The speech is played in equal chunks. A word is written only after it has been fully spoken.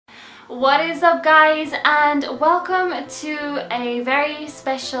What is up, guys, and welcome to a very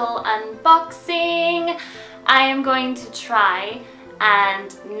special unboxing. I am going to try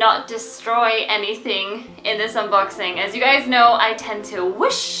and not destroy anything in this unboxing. As you guys know, I tend to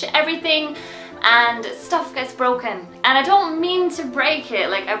whoosh everything and stuff gets broken. And I don't mean to break it,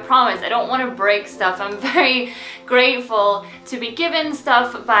 like I promise, I don't want to break stuff. I'm very grateful to be given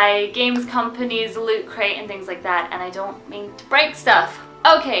stuff by games companies, Loot Crate and things like that, and I don't mean to break stuff.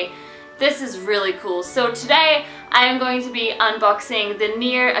 Okay. This is really cool. So today I am going to be unboxing the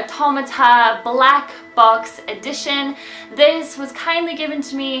Nier Automata Black Box Edition. This was kindly given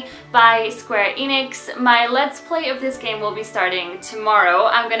to me by Square Enix. My Let's Play of this game will be starting tomorrow.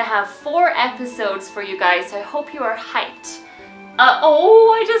 I'm gonna have 4 episodes for you guys, so I hope you are hyped.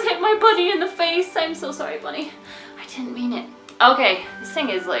 Oh, I just hit my bunny in the face. I'm so sorry, bunny. I didn't mean it. Okay, this thing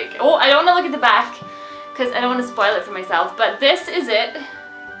is like, oh, I don't want to look at the back because I don't want to spoil it for myself, but this is it.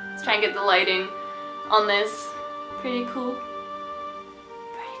 Let's try and get the lighting on this. Pretty cool.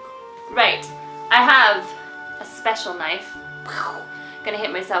 Pretty cool. Right, I have a special knife. Gonna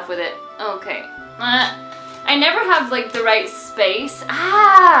hit myself with it. Okay. I never have like the right space.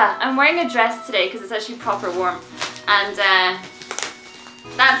 I'm wearing a dress today because it's actually proper warm. And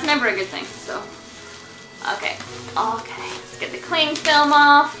that's never a good thing, so. Okay, let's get the cling film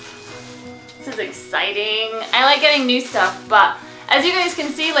off. This is exciting. I like getting new stuff, but as you guys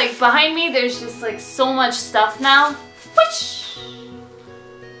can see, like behind me, there's just like so much stuff now. Whoosh!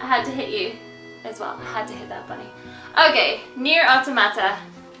 I had to hit you as well. I had to hit that bunny. Okay, Nier Automata.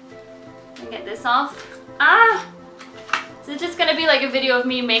 Let me get this off. So it's just gonna be like a video of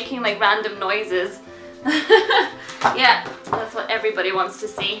me making like random noises. Yeah, that's what everybody wants to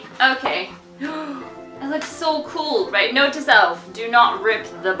see. Okay. It looks so cool. Right, note to self, do not rip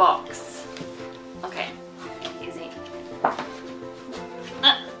the box. Okay, easy.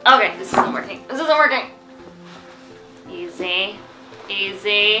 Okay, this isn't working. This isn't working. Easy.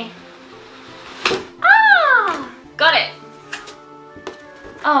 Easy. Got it.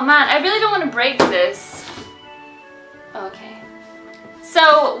 Oh man, I really don't want to break this. Okay.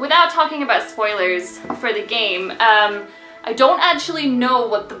 So, without talking about spoilers for the game, I don't actually know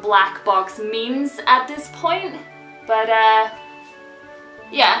what the black box means at this point, but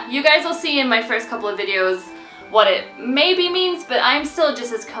yeah, you guys will see in my first couple of videos what it maybe means, but I'm still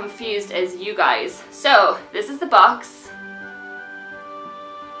just as confused as you guys. So, this is the box,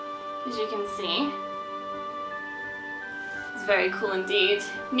 as you can see. It's very cool indeed.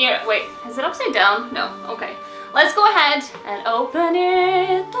 Wait, is it upside down? No, okay. Let's go ahead and open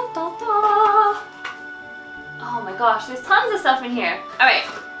it. Da, da, da. Oh my gosh, there's tons of stuff in here. Alright,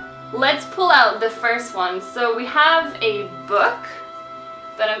 let's pull out the first one. So we have a book,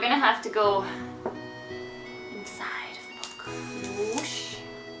 but I'm gonna have to go inside of the book. Whoosh.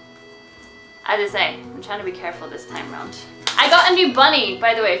 As I say, I'm trying to be careful this time around. I got a new bunny,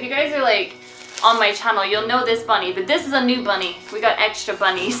 by the way. If you guys are like on my channel, you'll know this bunny, but this is a new bunny. We got extra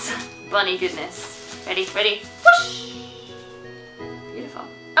bunnies. Bunny goodness. Ready, ready, whoosh! Beautiful.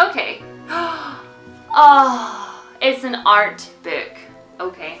 Okay. Oh, it's an art book.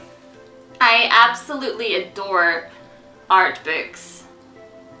 Okay. I absolutely adore art books.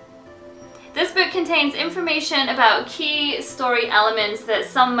 This book contains information about key story elements that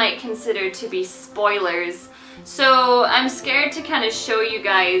some might consider to be spoilers. So I'm scared to kind of show you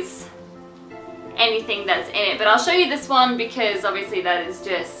guys anything that's in it, but I'll show you this one because obviously that is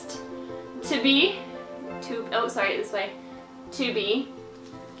just to be. This way. To be.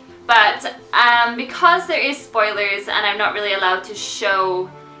 But because there is spoilers and I'm not really allowed to show,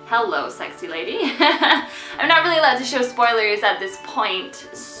 hello sexy lady, I'm not really allowed to show spoilers at this point,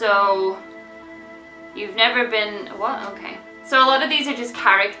 so you've never been, what? Okay. So a lot of these are just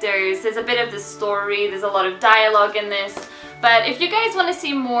characters, there's a bit of the story, there's a lot of dialogue in this, but if you guys want to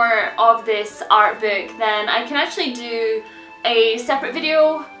see more of this art book, then I can actually do a separate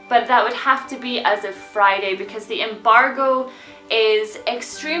video, but that would have to be as of Friday because the embargo is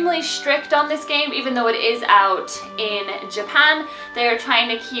extremely strict on this game. Even though it is out in Japan, they are trying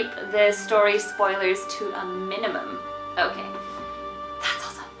to keep the story spoilers to a minimum. Okay, that's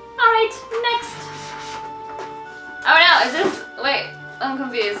awesome. Alright, next. Oh no, is this, wait, I'm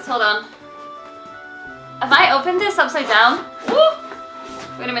confused, hold on. Have I opened this upside down?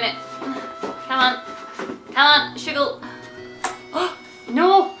 Woo! Wait a minute. Come on, Shiggle.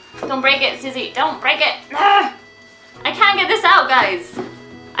 No, don't break it, Susie, don't break it. I can't get this out, guys.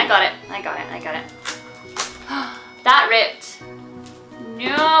 I got it. That ripped.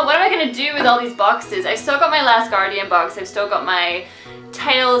 No, what am I gonna do with all these boxes? I've still got my Last Guardian box. I've still got my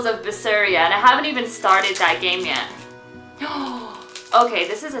Tales of Berseria, and I haven't even started that game yet. Okay,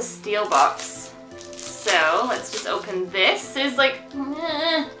 this is a steel box. So let's just open this. It's like,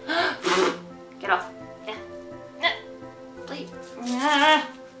 get off. Please.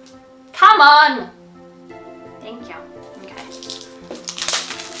 Come on. Thank you. Okay.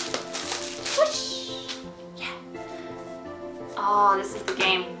 Whoosh. Yeah. Oh, this is the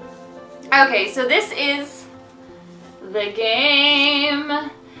game. Okay, so this is the game.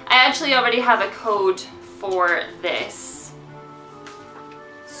 I actually already have a code for this.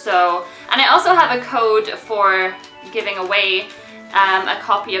 So, and I also have a code for giving away a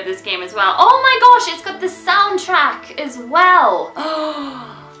copy of this game as well. Oh my gosh, it's got the soundtrack as well.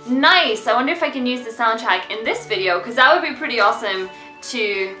 Nice. I wonder if I can use the soundtrack in this video, because that would be pretty awesome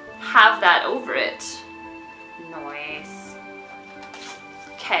to have that over it. Nice.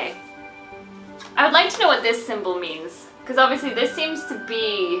 Okay. I would like to know what this symbol means, because obviously this seems to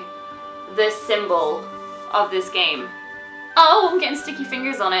be the symbol of this game. Oh, I'm getting sticky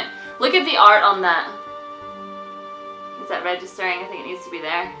fingers on it. Look at the art on that. Is that registering? I think it needs to be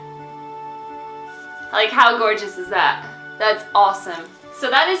there. Like, how gorgeous is that? That's awesome. So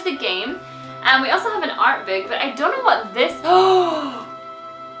that is the game. And we also have an art book, but I don't know what this... Oh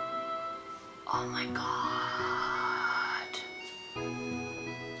my god.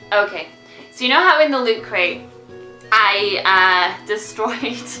 Okay. So you know how in the loot crate I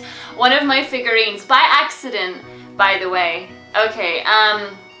destroyed one of my figurines by accident, by the way. Okay,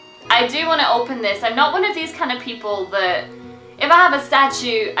 I do want to open this. I'm not one of these kind of people that if I have a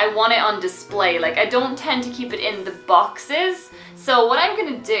statue, I want it on display. Like, I don't tend to keep it in the boxes. So what I'm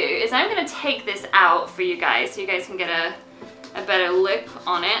going to do is I'm going to take this out for you guys so you guys can get a better look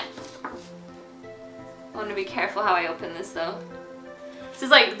on it. I want to be careful how I open this though. This is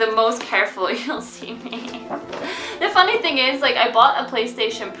like the most careful you'll see me. The funny thing is, like, I bought a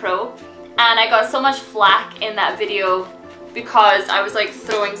PlayStation Pro and I got so much flack in that video because I was like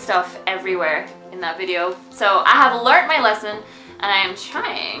throwing stuff everywhere in that video. So I have learnt my lesson and I am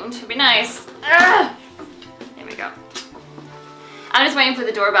trying to be nice. Ugh! There we go. I'm just waiting for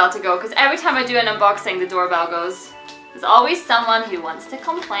the doorbell to go because every time I do an unboxing the doorbell goes. There's always someone who wants to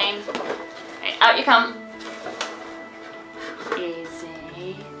complain. Right, out you come. Easy.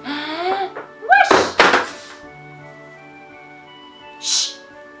 Whoosh! Shh!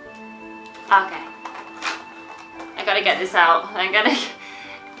 Okay. I gotta get this out. I gotta...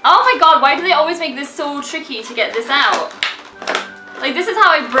 Oh my god, why do they always make this so tricky to get this out? Like, this is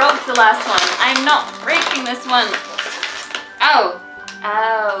how I broke the last one. I'm not breaking this one. Oh.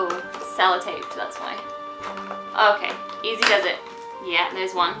 Oh. Sellotaped, that's why. Okay. Easy does it. Yeah,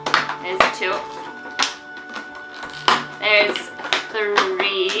 there's one. There's two. There's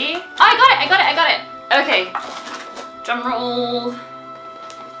three. Oh, I got it! I got it! I got it! Okay. Drum roll.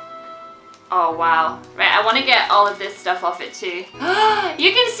 Oh, wow. Right, I want to get all of this stuff off it too.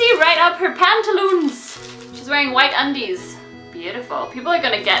 You can see right up her pantaloons. She's wearing white undies. Beautiful. People are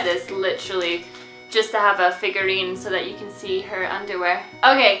going to get this literally just to have a figurine so that you can see her underwear.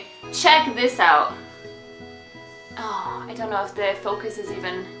 Okay, check this out. Oh, I don't know if the focus is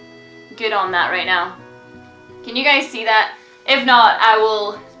even good on that right now. Can you guys see that? If not, I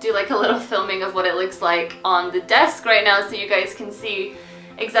will do like a little filming of what it looks like on the desk right now so you guys can see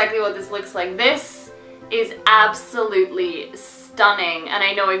exactly what this looks like. This is absolutely stunning and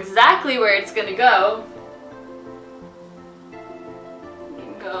I know exactly where it's gonna go. You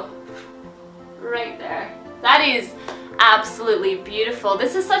can go right there. That is absolutely beautiful.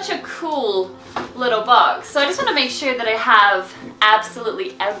 This is such a cool little box. So I just want to make sure that I have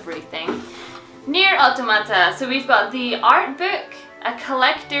absolutely everything. Nier Automata. So we've got the art book, a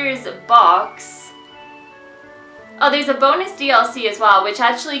collector's box. Oh, there's a bonus DLC as well, which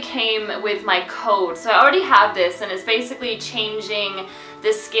actually came with my code. So I already have this, and it's basically changing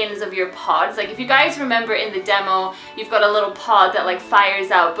the skins of your pods. Like, if you guys remember in the demo, you've got a little pod that like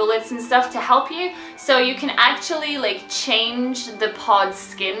fires out bullets and stuff to help you. So you can actually like change the pod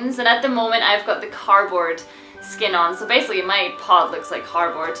skins. And at the moment, I've got the cardboard skin on. So basically, my pod looks like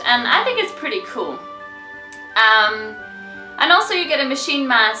cardboard, and I think it's pretty cool. And also you get a machine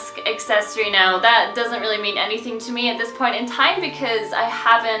mask accessory now. That doesn't really mean anything to me at this point in time because I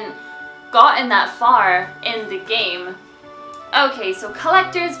haven't gotten that far in the game. Okay, so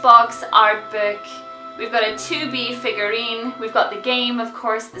collector's box, art book. We've got a 2B figurine. We've got the game, of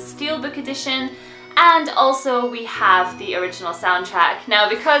course, the Steelbook edition. And also we have the original soundtrack. Now,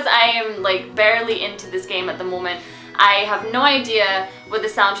 because I am like barely into this game at the moment, I have no idea what the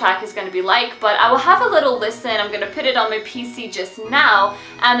soundtrack is going to be like, but I will have a little listen. I'm going to put it on my PC just now,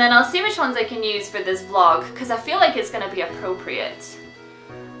 and then I'll see which ones I can use for this vlog, because I feel like it's going to be appropriate.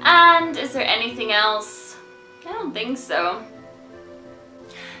 And is there anything else? I don't think so.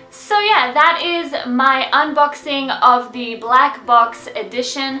 So yeah, that is my unboxing of the Black Box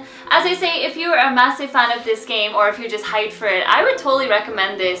Edition. As I say, if you're a massive fan of this game or if you're just hyped for it, I would totally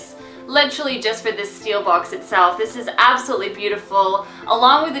recommend this. Literally just for this steel box itself. This is absolutely beautiful,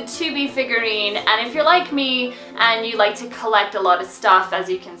 along with the 2B figurine. And if you're like me and you like to collect a lot of stuff, as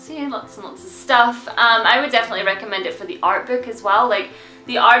you can see, lots and lots of stuff, I would definitely recommend it for the art book as well. Like,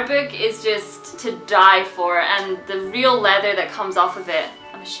 the art book is just to die for, and the real leather that comes off of it,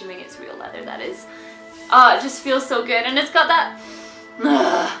 I'm assuming it's real leather, that is. Oh, it just feels so good, and it's got that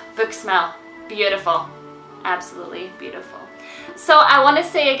book smell. Beautiful. Absolutely beautiful. So I want to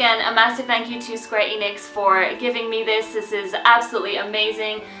say again a massive thank you to Square Enix for giving me this. This is absolutely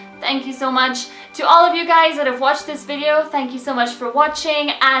amazing. Thank you so much. To all of you guys that have watched this video, thank you so much for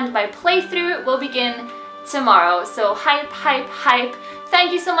watching, and my playthrough will begin tomorrow. So hype, hype, hype.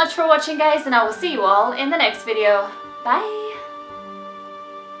 Thank you so much for watching, guys, and I will see you all in the next video. Bye!